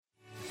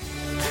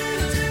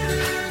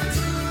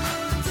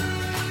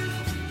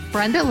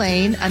Brenda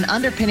Lane, an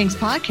Underpinnings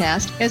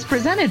podcast, is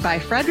presented by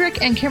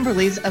Frederick and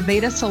Kimberly's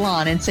Aveda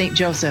Salon in St.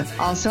 Joseph.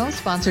 Also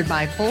sponsored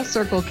by Full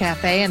Circle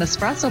Cafe and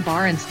Espresso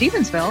Bar in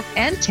Stevensville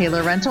and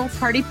Taylor Rental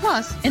Party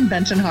Plus in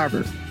Benton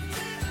Harbor.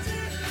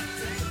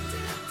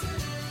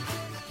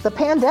 The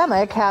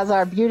pandemic has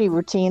our beauty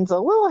routines a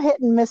little hit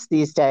and miss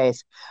these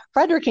days.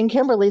 Frederick and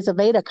Kimberly's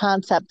Aveda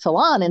Concept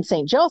Salon in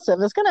St.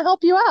 Joseph is going to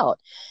help you out.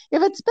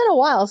 If it's been a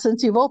while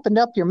since you've opened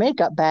up your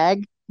makeup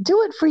bag,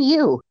 do it for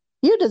you.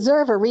 You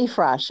deserve a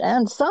refresh,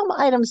 and some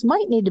items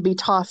might need to be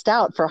tossed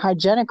out for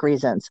hygienic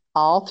reasons.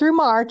 All through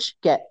March,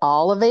 get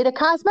all Aveda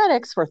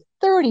Cosmetics for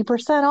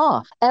 30%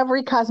 off.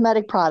 Every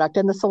cosmetic product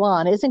in the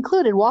salon is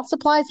included while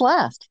supplies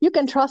last. You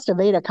can trust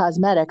Aveda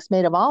Cosmetics,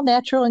 made of all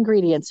natural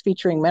ingredients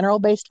featuring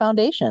mineral-based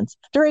foundations.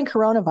 During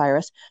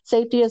coronavirus,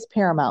 safety is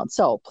paramount,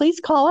 so please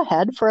call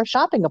ahead for a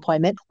shopping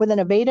appointment with an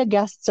Aveda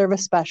guest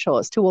service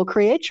specialist who will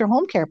create your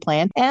home care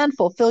plan and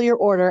fulfill your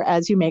order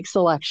as you make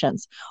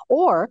selections.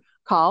 Or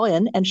call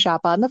in and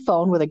shop on the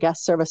phone with a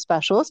guest service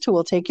specialist who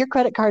will take your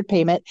credit card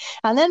payment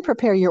and then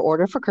prepare your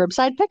order for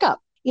curbside pickup.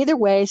 Either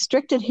way,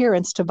 strict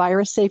adherence to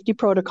virus safety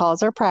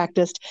protocols are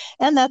practiced,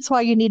 and that's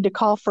why you need to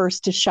call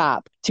first to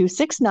shop.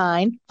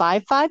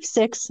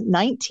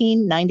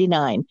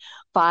 269-556-1999.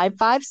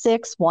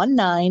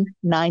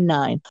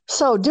 556-1999.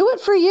 So do it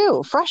for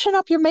you. Freshen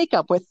up your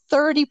makeup with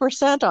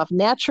 30% off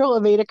natural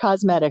Aveda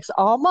Cosmetics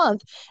all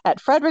month at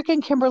Frederick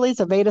and Kimberly's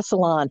Aveda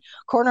Salon,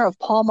 corner of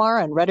Palmar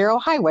and Red Arrow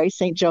Highway,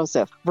 St.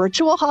 Joseph.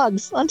 Virtual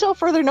hugs until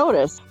further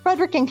notice.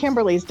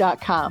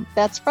 FrederickandKimberlys.com.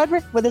 That's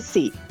Frederick with a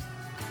C.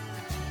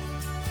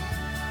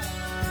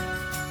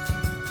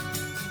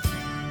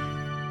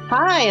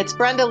 Hi, it's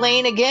Brenda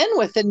Lane again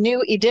with a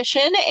new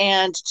edition,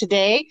 and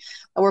today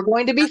we're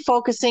going to be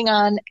focusing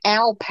on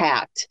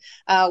ALPACT,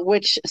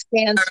 which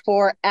stands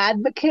for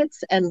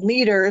Advocates and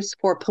Leaders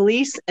for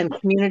Police and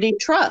Community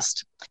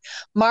Trust.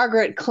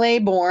 Margaret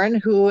Claiborne,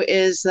 who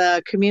is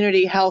the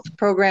Community Health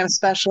Program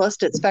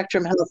Specialist at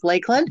Spectrum Health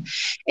Lakeland,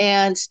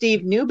 and Steve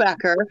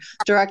Newbecker,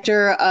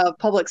 Director of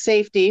Public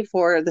Safety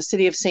for the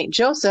City of St.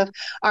 Joseph,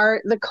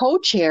 are the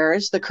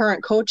co-chairs, the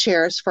current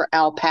co-chairs for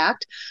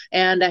ALPACT,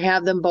 and I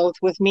have them both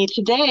with me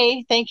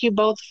today. Thank you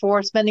both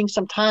for spending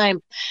some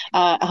time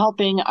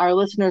helping our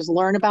listeners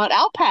learn about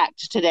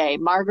ALPACT today,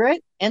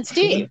 Margaret and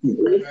Steve.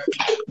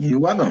 You're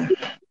welcome.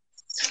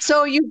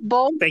 So you've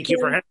both Thank you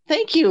for having me.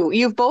 Thank you.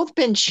 You've both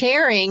been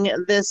chairing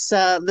this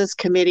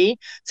committee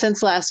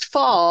since last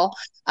fall,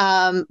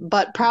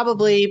 but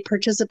probably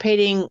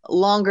participating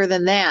longer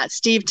than that.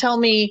 Steve, tell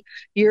me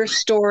your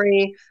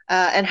story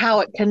and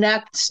how it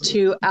connects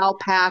to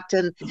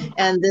ALPACT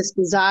and this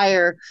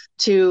desire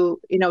to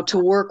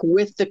work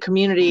with the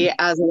community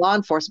as a law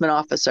enforcement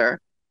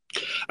officer.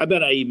 I've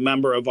been a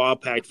member of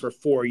ALPACT for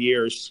 4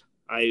 years.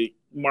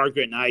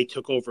 Margaret and I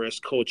took over as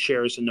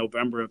co-chairs in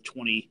November of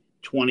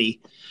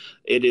 2020.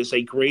 It is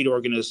a great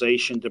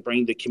organization to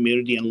bring the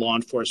community and law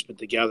enforcement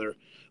together.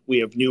 We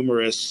have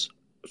numerous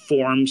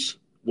forums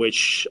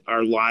which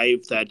are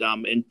live that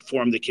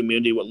inform the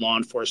community what law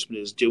enforcement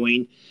is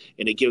doing,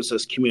 and it gives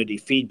us community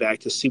feedback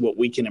to see what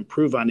we can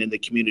improve on in the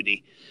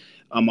community.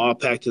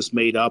 ALPACT is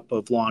made up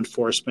of law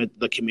enforcement,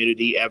 the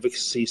community,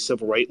 advocacy,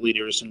 civil rights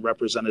leaders, and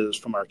representatives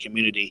from our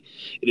community.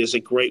 It is a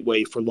great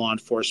way for law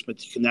enforcement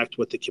to connect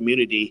with the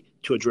community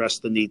to address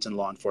the needs in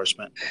law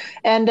enforcement.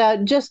 And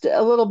just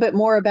a little bit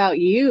more about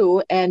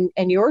you and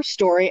your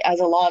story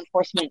as a law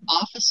enforcement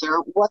officer.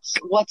 What's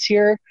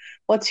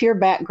your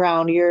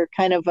background? You're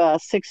kind of a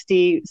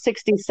 60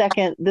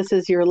 second, this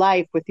is your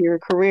life with your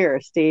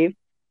career, Steve.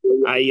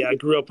 I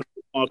grew up in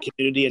a small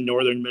community in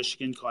northern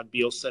Michigan called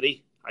Beale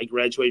City. I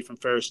graduated from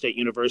Ferris State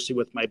University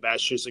with my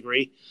bachelor's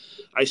degree.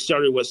 I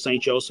started with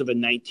St. Joseph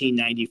in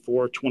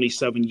 1994,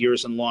 27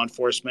 years in law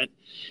enforcement.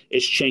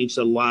 It's changed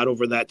a lot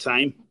over that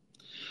time.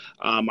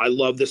 I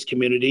love this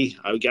community.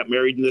 I got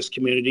married in this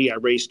community. I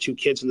raised 2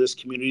 kids in this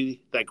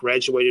community that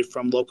graduated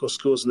from local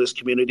schools in this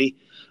community.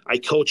 I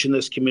coach in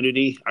this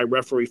community. I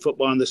referee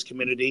football in this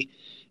community.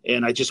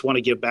 And I just want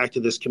to give back to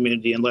this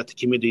community and let the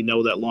community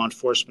know that law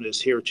enforcement is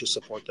here to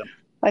support them.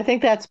 I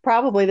think that's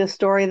probably the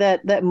story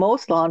that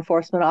most law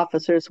enforcement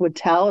officers would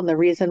tell, and the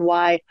reason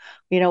why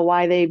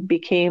they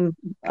became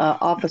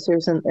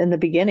officers in the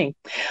beginning.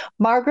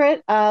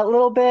 Margaret, a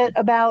little bit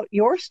about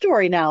your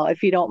story now,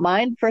 if you don't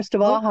mind. First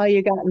of all, how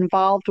you got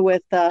involved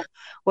with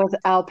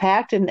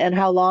ALPACT and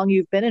how long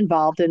you've been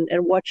involved and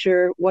what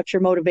your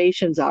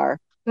motivations are.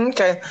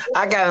 Okay,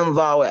 I got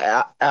involved with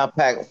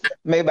ALPACT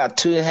maybe about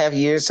 2.5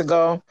 years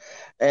ago,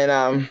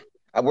 and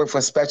I worked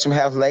for Spectrum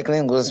Health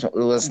Lakeland. It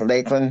was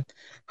Lakeland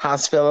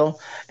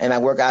Hospital, and I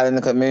work out in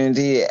the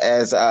community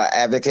as an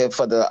advocate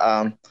for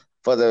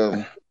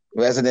the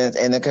residents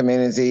in the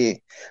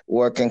community,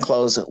 working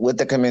close with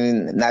the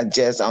community, not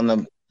just on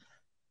the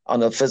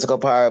physical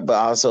part, but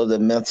also the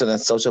mental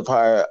and social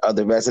part of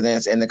the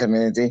residents in the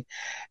community.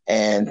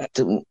 And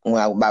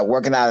by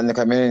working out in the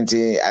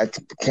community, I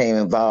became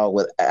involved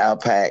with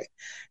ALPACT.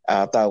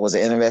 I thought it was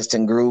an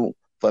interesting group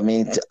for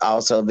me to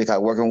also,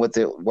 because working with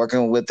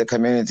the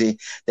community,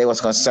 there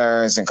was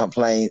concerns and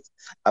complaints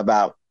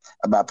about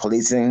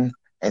policing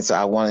and so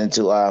I wanted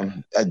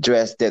to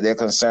address their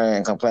concern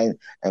and complaint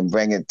and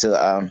bring it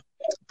to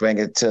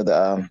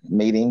the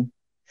meeting.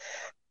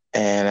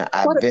 And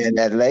I've been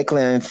at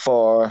Lakeland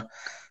for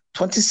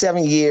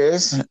 27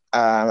 years.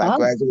 I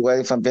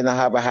graduated from Benton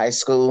Harbor High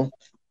School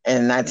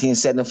in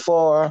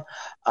 1974.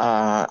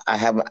 I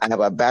have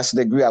a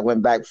bachelor's degree. I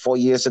went back 4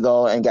 years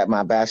ago and got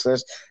my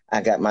bachelor's.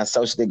 I got my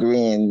associate degree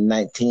in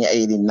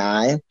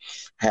 1989.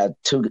 Had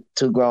two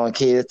grown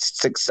kids,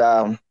 six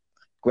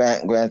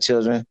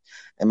grandchildren,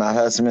 and my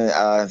husband.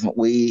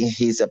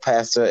 He's a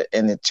pastor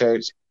in the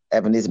church,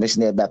 Ebenezer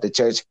Missionary Baptist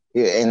Church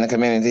here in the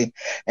community.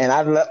 And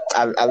I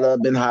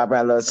love Benton Harbor.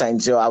 I love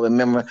St. Joe. I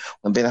remember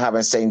when Benton Harbor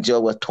and St. Joe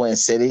was twin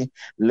city,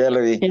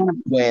 literally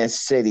twin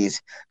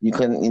cities. You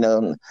couldn't,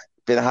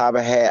 Benton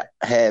Harbor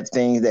had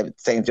things that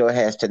St. Joe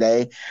has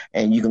today,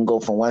 and you can go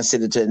from one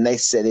city to the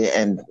next city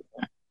and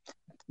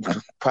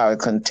probably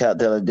couldn't tell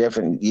the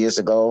difference. Years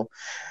ago,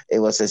 it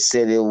was a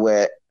city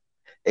where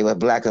it was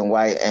black and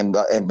white and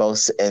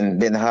both in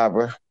Benton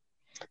Harbor.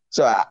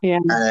 So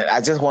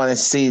I just want to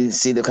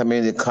see the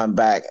community come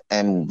back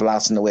and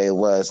blossom the way it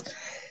was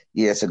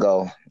years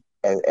ago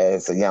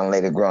as a young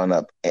lady growing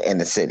up in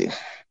the city.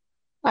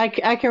 I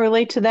can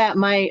relate to that.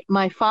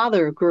 My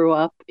father grew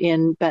up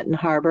in Benton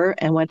Harbor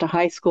and went to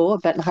high school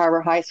at Benton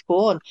Harbor High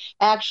School, and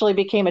actually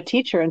became a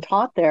teacher and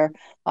taught there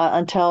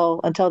until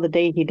the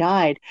day he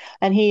died.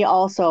 And he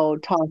also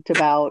talked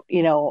about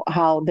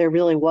how there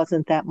really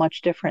wasn't that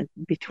much difference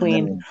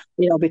between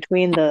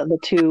the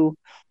two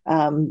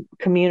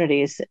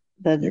communities,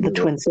 the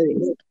Twin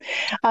Cities.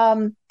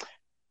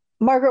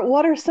 Margaret,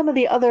 what are some of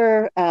the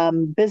other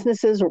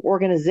businesses or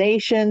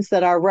organizations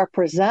that are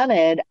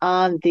represented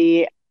on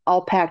the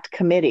ALPACT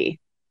committee?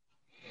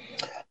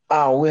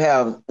 We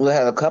have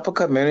a couple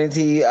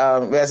community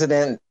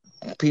resident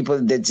people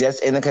that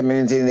just in the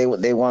community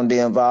and they want to be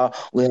involved.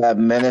 We have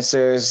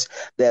ministers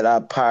that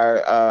are part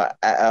of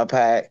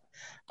ALPACT.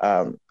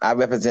 I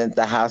represent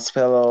the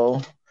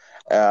hospital.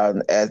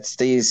 As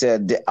Steve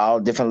said, all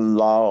different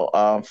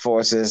law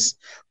forces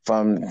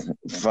from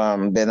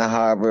Benton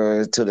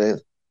Harbor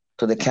to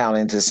the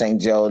county to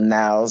St. Joe.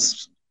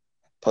 Niles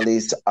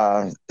police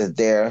is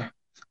there.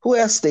 Who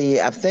else, Steve?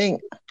 I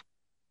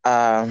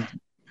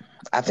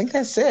think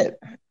that's it.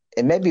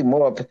 It may be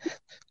more.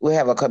 We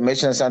have a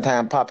commissioner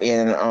sometimes pop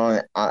in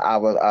on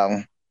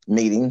our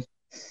meeting,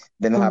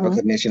 Benton Harbor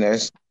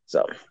commissioners.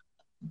 So,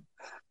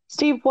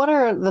 Steve, what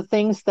are the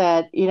things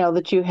that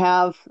that you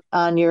have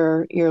on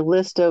your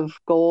list of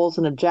goals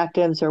and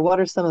objectives, or what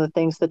are some of the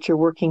things that you're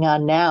working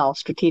on now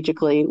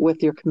strategically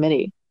with your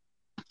committee?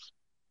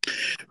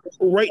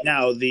 Right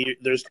now,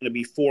 there's going to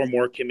be 4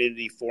 more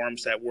community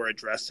forums that we're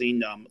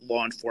addressing.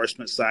 Law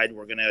enforcement side,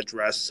 we're going to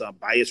address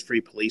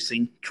bias-free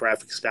policing,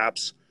 traffic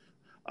stops,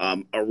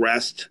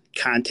 arrest,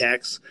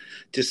 contacts,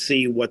 to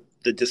see what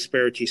the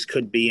disparities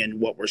could be in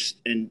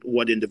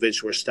what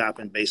individuals we're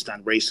stopping based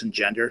on race and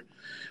gender.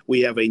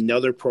 We have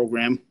another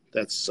program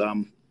that's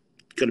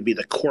going to be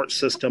the court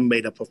system,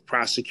 made up of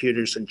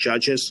prosecutors and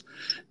judges,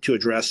 to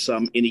address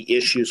any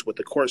issues with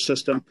the court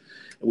system.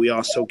 We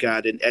also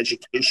got an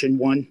education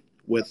one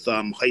with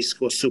high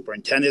school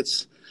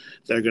superintendents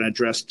that are going to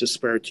address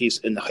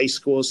disparities in the high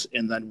schools.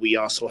 And then we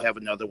also have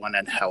another one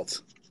on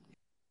health.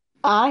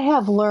 I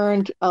have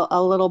learned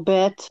a little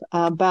bit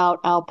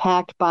about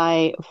ALPACT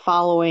by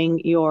following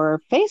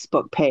your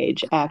Facebook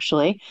page,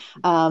 actually.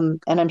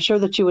 And I'm sure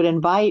that you would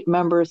invite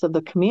members of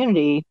the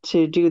community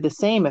to do the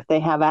same if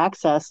they have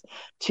access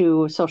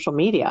to social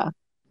media.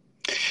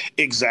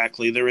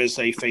 Exactly. There is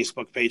a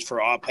Facebook page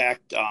for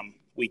ALPACT.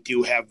 We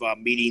do have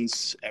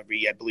meetings I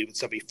believe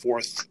it's every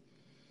 4th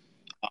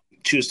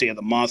Tuesday of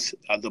the month.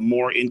 The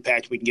more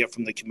impact we can get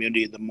from the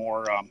community, the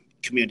more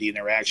community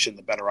interaction,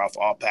 the better off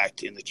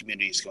ALPACT in the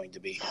community is going to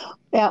be.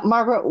 Yeah,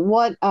 Margaret,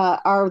 what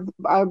are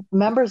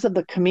members of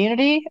the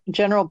community,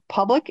 general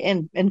public,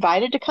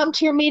 invited to come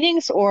to your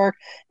meetings, or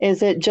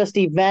is it just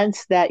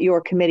events that your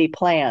committee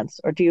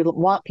plans, or do you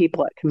want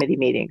people at committee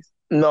meetings?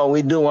 No,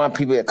 we do want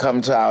people to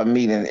come to our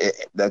meeting.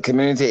 The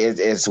community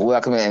is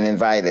welcome and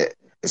invited.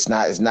 It's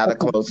not a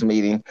closed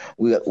meeting.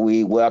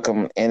 We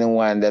welcome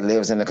anyone that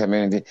lives in the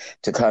community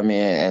to come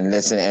in and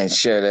listen and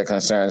share their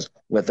concerns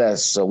with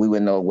us, so we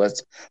would know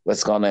what's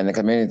going on in the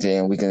community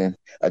and we can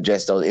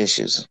address those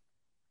issues.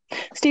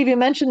 Steve, you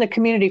mentioned the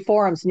community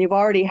forums, and you've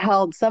already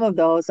held some of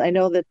those. I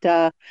know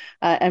that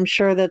I'm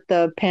sure that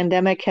the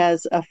pandemic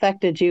has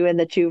affected you and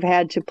that you've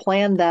had to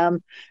plan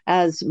them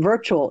as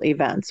virtual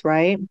events,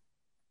 right?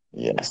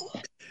 Yes.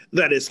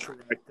 That is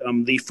correct.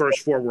 The first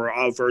 4 were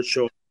all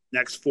virtual.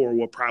 Next 4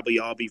 will probably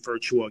all be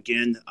virtual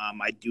again.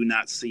 I do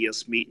not see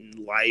us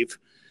meeting live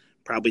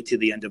probably to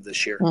the end of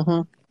this year.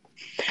 Mm-hmm.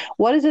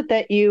 What is it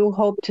that you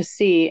hope to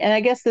see? And I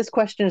guess this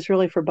question is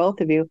really for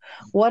both of you.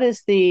 What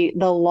is the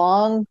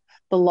long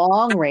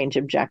range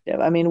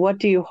objective? I mean, what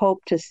do you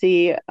hope to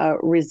see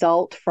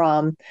result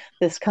from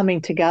this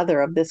coming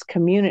together of this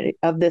community,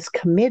 of this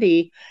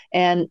committee,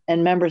 and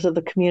members of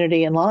the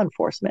community and law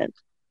enforcement?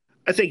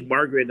 I think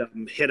Margaret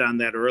hit on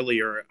that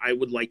earlier. I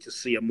would like to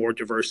see a more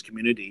diverse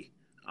community.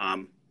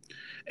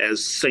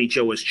 As St.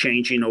 Joe is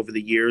changing over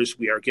the years,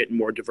 we are getting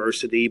more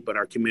diversity, but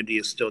our community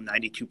is still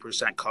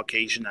 92%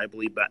 Caucasian. I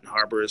believe Benton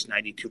Harbor is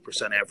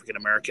 92% African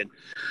American.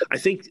 I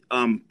think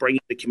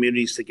bringing the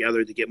communities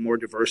together to get more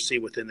diversity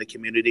within the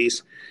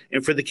communities,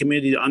 and for the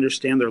community to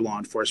understand their law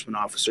enforcement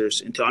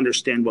officers and to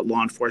understand what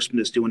law enforcement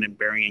is doing in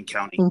Berrien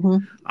County.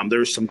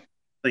 There's some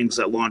things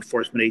that law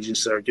enforcement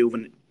agencies are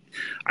doing.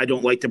 I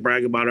don't like to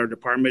brag about our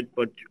department,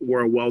 but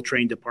we're a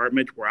well-trained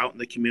department. We're out in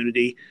the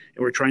community,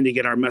 and we're trying to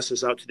get our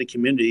message out to the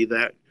community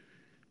that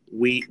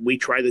we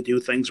try to do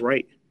things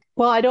right.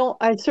 Well,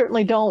 I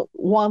certainly don't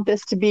want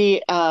this to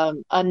be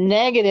a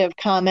negative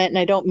comment, and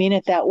I don't mean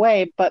it that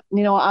way. But,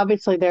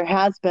 obviously there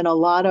has been a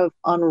lot of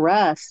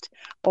unrest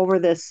over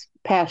this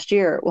past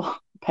year. Well,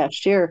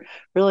 past year,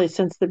 really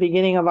since the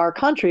beginning of our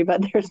country,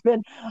 but there's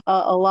been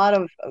a lot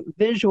of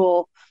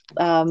visual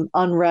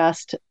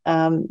unrest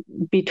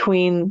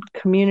between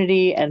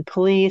community and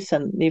police,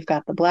 and you've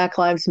got the Black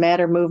Lives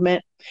Matter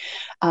movement.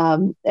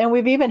 And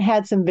we've even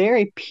had some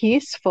very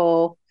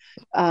peaceful,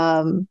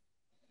 I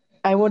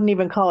wouldn't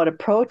even call it a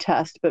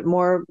protest, but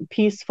more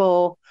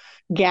peaceful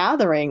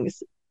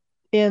gatherings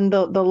in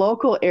the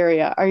local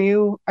area. Are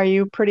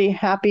you pretty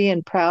happy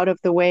and proud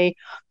of the way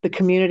the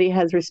community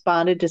has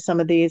responded to some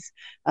of these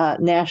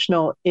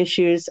national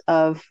issues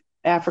of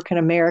African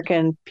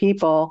American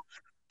people,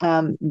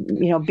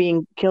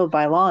 being killed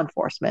by law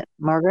enforcement?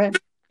 Margaret?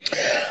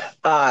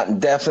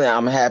 Definitely,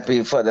 I'm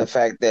happy for the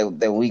fact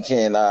that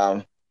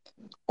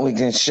we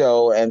can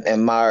show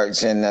and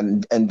march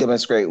and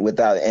demonstrate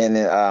without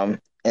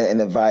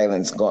any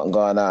violence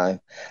going on.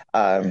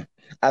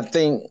 I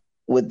think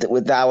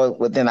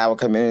within our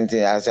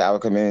community, I say our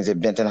community,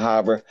 Benton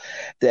Harbor,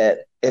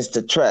 that it's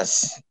the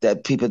trust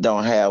that people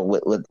don't have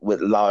with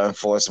law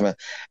enforcement,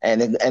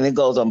 and it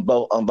goes on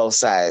both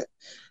sides.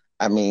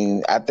 I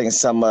mean, I think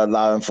some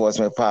law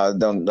enforcement probably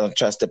don't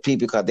trust the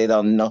people because they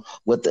don't know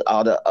what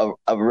all the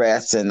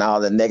arrests and all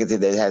the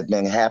negative that has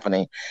been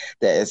happening,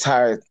 that it's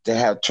hard to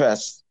have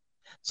trust.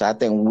 So I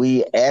think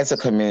we as a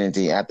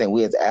community, I think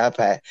we as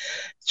ALPAC,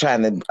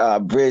 trying to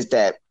bridge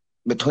that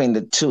between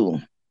the two,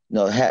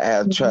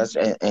 have trust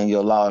in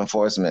your law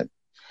enforcement.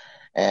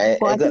 And,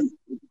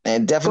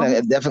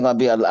 definitely going to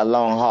be a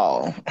long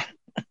haul.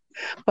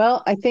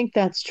 Well, I think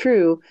that's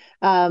true.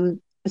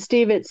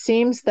 Steve, it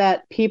seems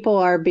that people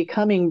are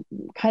becoming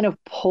kind of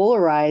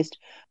polarized,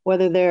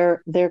 whether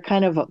they're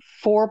kind of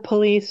for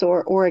police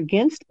or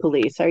against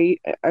police.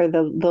 Are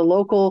the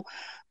local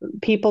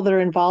people that are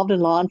involved in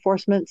law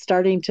enforcement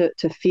starting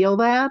to feel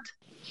that?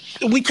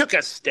 We took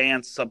a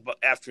stance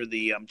after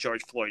the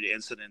George Floyd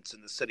incidents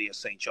in the city of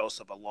St.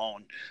 Joseph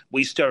alone.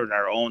 We started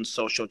our own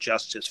social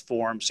justice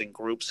forums and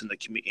groups in the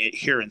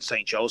here in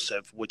St.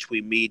 Joseph, which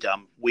we meet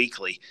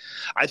weekly.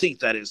 I think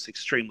that has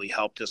extremely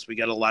helped us. We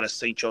got a lot of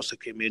St. Joseph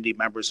community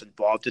members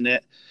involved in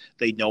it.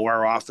 They know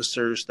our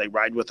officers, they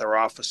ride with our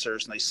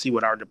officers, and they see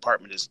what our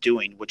department is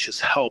doing, which has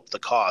helped the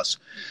cause.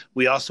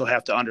 We also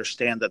have to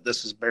understand that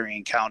this is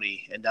Berrien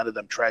County, and none of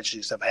them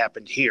tragedies have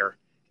happened here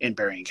in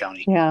Berrien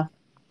County. Yeah.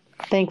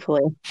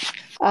 Thankfully.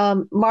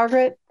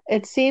 Margaret,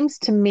 it seems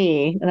to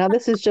me, now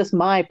this is just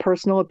my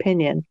personal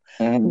opinion,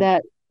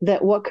 that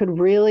what could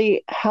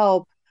really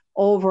help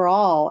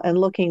overall and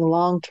looking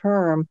long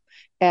term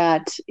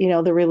at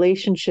the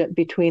relationship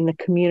between the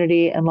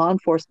community and law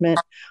enforcement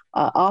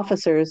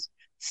officers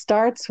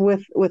starts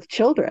with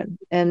children.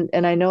 And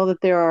I know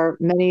that there are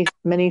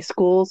many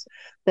schools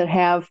that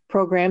have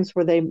programs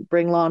where they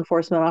bring law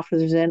enforcement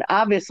officers in.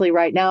 Obviously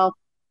right now,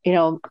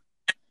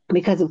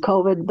 because of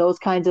COVID, those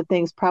kinds of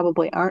things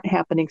probably aren't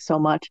happening so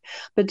much.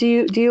 But do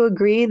you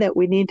agree that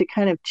we need to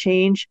kind of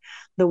change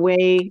the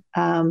way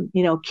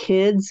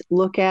kids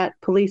look at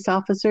police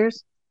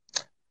officers?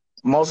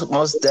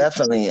 Most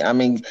definitely. I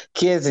mean,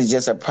 kids is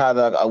just a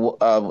product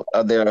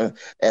of their,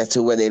 as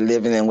to where they're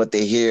living and what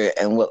they hear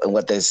and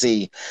what they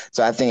see.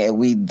 So I think if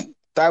we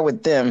start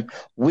with them,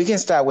 we can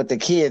start with the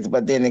kids,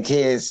 but then the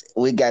kids,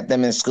 we got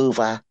them in school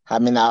for how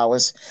many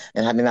hours,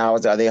 and how many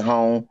hours are they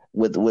home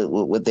with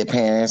their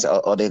parents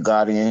or their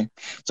guardian?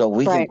 So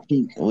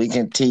we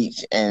can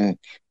teach and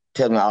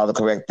tell them all the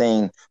correct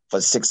thing for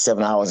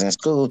 6-7 hours in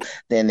school.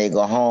 Then they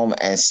go home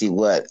and see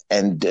what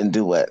and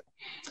do what.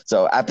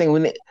 So I think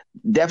we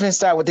definitely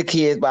start with the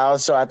kids, but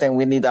also I think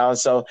we need to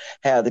also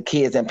have the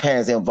kids and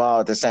parents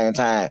involved at the same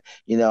time.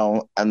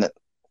 And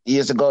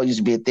years ago, it used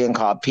to be a thing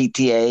called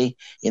PTA.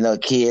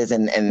 Kids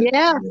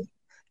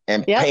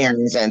and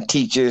parents and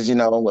teachers,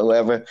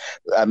 whatever,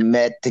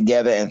 met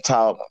together and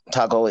talk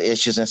over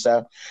issues and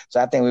stuff. So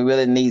I think we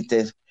really need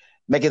to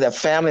make it a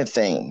family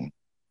thing,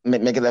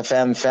 make it a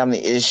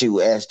family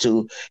issue as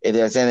to if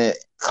there's any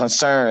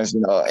concerns,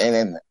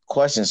 any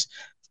questions,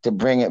 to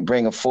bring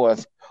it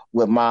forth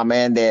with mom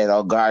and dad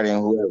or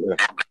guardian, whoever.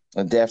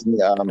 And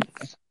definitely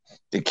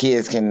the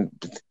kids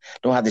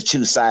don't have to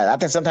choose sides. I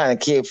think sometimes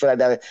the kids feel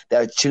like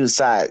they'll choose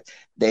sides.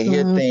 They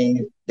hear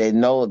things, they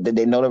know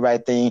the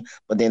right thing,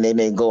 but then they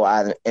may go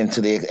out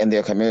into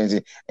their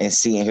community and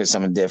see and hear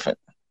something different.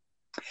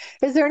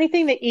 Is there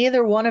anything that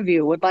either one of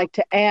you would like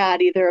to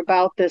add, either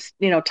about this,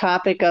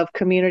 topic of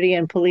community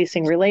and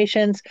policing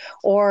relations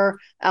or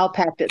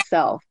Alpact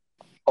itself?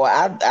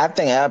 Well, I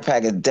think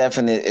Alpac is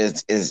definitely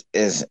is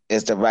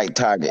the right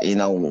target.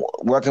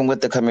 Working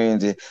with the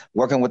community,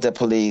 working with the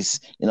police.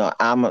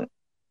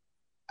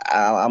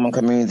 I'm a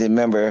community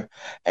member,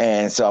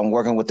 and so I'm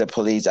working with the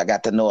police. I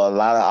got to know a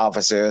lot of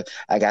officers.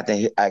 I got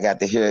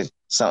to hear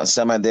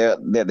some of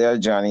their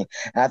journey.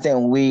 And I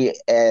think we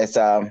as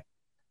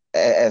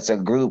a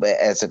group,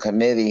 as a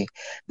committee,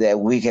 that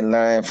we can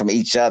learn from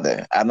each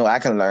other. I know I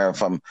can learn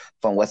from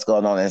what's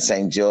going on in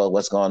St. Joe,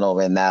 what's going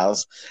on in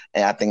Niles,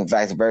 and I think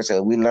vice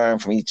versa. We learn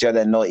from each other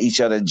and know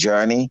each other's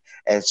journey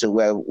as to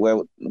where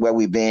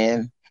we've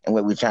been and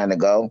where we're trying to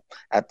go.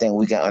 I think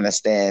we can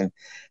understand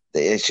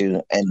the issue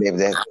and be able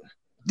to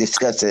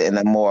discuss it in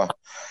a more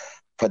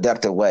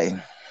productive way.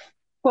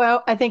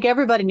 Well, I think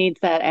everybody needs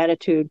that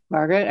attitude,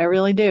 Margaret. I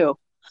really do.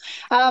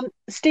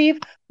 Steve,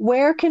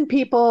 where can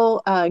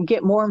people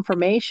get more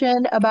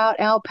information about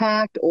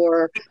Alpact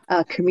or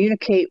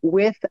communicate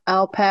with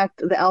Alpact,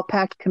 the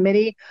Alpact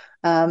committee?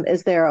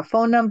 Is there a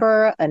phone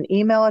number, an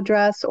email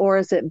address, or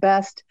is it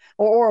best,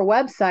 or a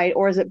website,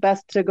 or is it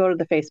best to go to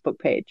the Facebook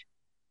page?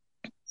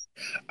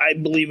 I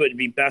believe it would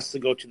be best to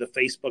go to the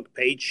Facebook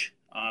page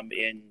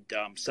and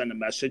send a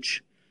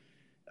message.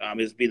 It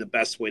would be the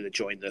best way to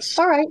join this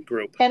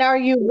group. And are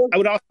you? I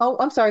would also,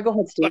 I'm sorry. Go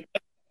ahead, Steve.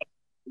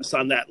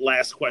 On that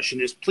last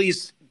question is,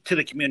 please, to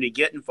the community,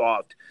 get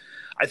involved.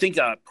 I think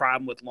a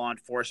problem with law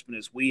enforcement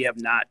is we have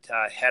not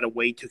had a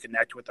way to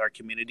connect with our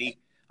community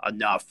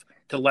enough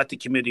to let the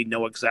community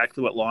know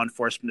exactly what law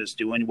enforcement is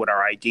doing, what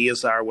our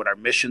ideas are, what our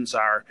missions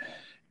are,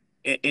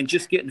 and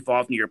just get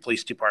involved in your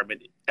police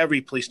department. Every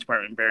police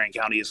department in Berrien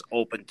County is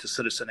open to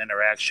citizen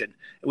interaction,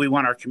 and we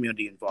want our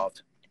community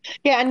involved.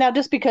 Yeah, and now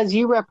just because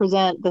you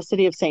represent the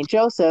city of St.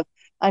 Joseph,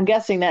 I'm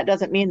guessing that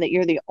doesn't mean that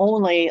you're the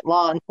only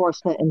law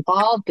enforcement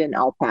involved in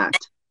Alpact.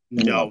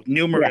 No,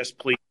 numerous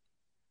police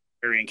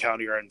in Berrien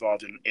County are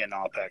involved in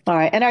Alpact. All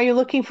right, and are you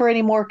looking for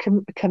any more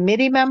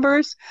committee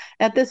members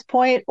at this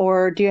point,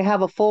 or do you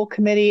have a full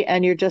committee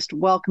and you're just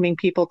welcoming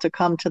people to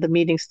come to the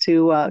meetings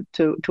to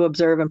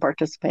observe and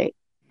participate?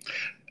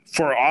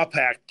 For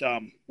Alpact,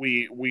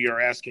 we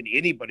are asking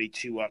anybody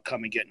to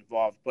come and get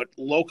involved. But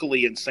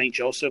locally in St.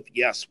 Joseph,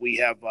 yes, we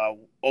have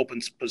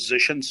open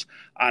positions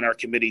on our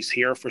committees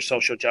here for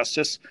social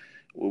justice.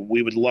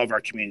 We would love our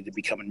community to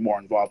become more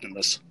involved in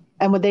this.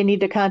 And would they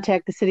need to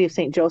contact the city of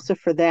St. Joseph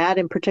for that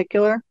in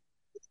particular?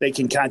 They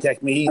can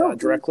contact me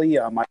directly.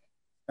 My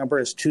number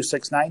is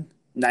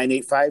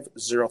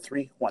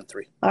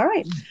 269-985-0313. All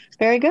right.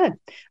 Very good.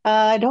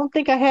 I don't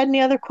think I had any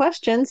other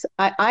questions.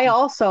 I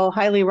also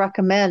highly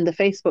recommend the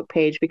Facebook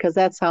page because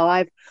that's how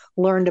I've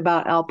learned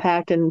about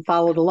Alpact and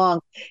followed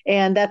along.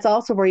 And that's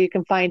also where you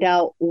can find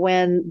out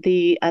when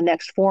the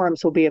next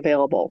forums will be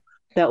available.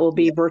 That will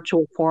be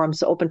virtual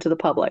forums open to the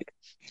public.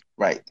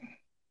 Right.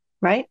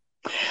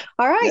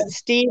 All right. Yes.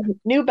 Steve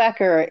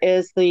Neubecker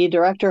is the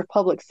Director of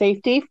Public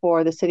Safety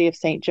for the City of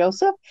St.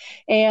 Joseph.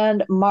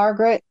 And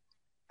Margaret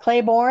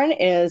Claiborne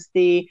is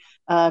the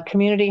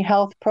Community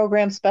Health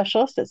Program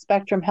Specialist at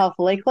Spectrum Health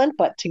Lakeland,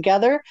 but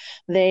together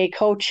they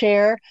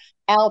co-chair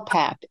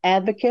Alpact,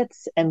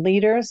 Advocates and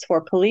Leaders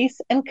for Police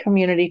and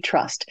Community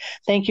Trust.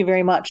 Thank you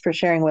very much for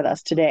sharing with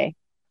us today.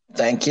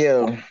 Thank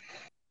you.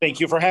 Thank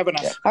you for having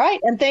us. All right,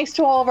 and thanks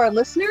to all of our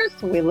listeners.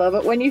 We love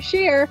it when you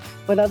share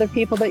with other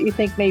people that you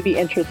think may be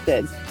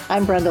interested.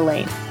 I'm Brenda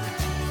Lane.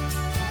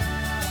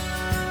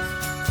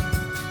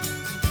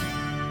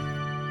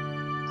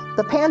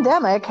 The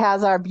pandemic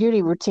has our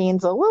beauty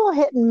routines a little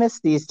hit and miss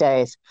these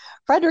days.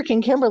 Frederick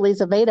and Kimberly's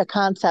Aveda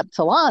Concept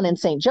Salon in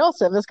St.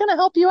 Joseph is going to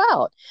help you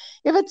out.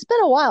 If it's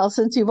been a while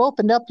since you've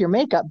opened up your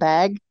makeup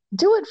bag,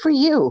 do it for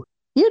you.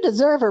 You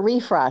deserve a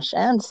refresh,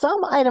 and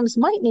some items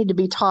might need to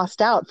be tossed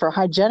out for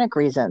hygienic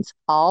reasons.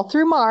 All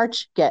through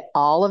March, get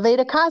all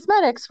Aveda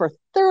Cosmetics for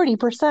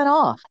 30%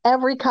 off.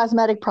 Every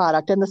cosmetic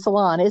product in the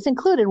salon is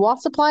included while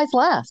supplies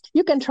last.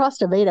 You can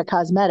trust Aveda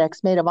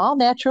Cosmetics, made of all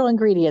natural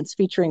ingredients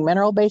featuring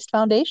mineral-based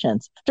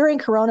foundations. During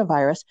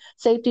coronavirus,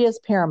 safety is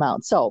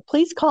paramount, so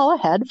please call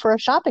ahead for a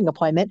shopping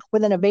appointment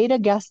with an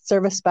Aveda guest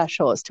service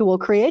specialist who will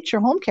create your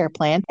home care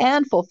plan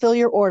and fulfill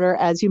your order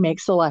as you make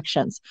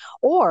selections.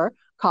 Or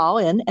call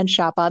in and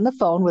shop on the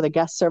phone with a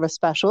guest service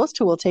specialist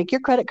who will take your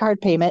credit card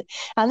payment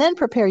and then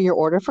prepare your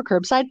order for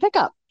curbside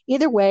pickup.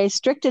 Either way,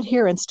 strict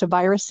adherence to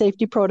virus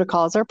safety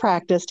protocols are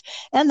practiced,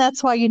 and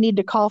that's why you need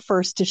to call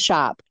first to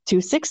shop.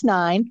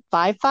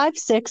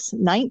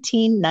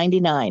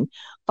 269-556-1999.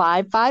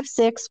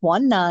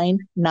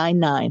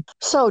 556-1999.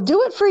 So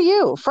do it for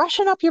you.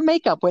 Freshen up your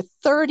makeup with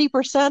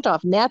 30%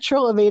 off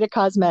natural Aveda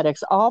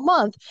Cosmetics all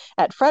month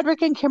at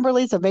Frederick and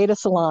Kimberly's Aveda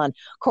Salon,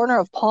 corner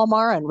of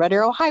Palmar and Red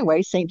Arrow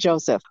Highway, St.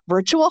 Joseph.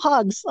 Virtual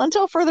hugs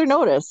until further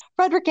notice.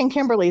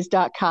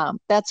 FrederickandKimberlys.com.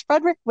 That's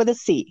Frederick with a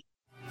C.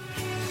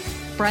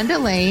 Brenda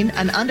Lane,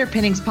 an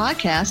Underpinnings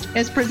podcast,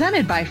 is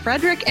presented by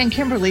Frederick and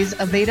Kimberly's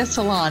Aveda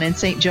Salon in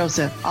St.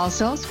 Joseph.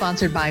 Also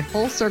sponsored by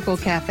Full Circle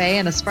Cafe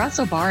and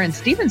Espresso Bar in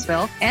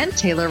Stevensville and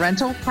Taylor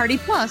Rental Party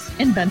Plus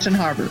in Benton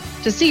Harbor.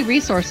 To see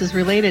resources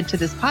related to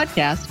this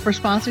podcast, for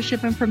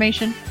sponsorship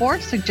information, or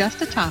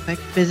suggest a topic,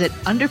 visit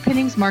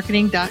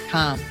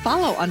underpinningsmarketing.com.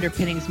 Follow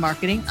Underpinnings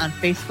Marketing on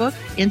Facebook,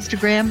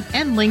 Instagram,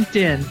 and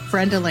LinkedIn.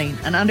 Brenda Lane,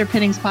 an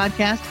Underpinnings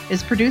podcast,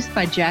 is produced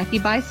by Jackie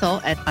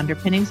Beisel at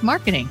Underpinnings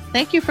Marketing.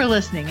 Thank you for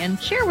listening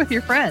and share with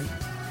your friends.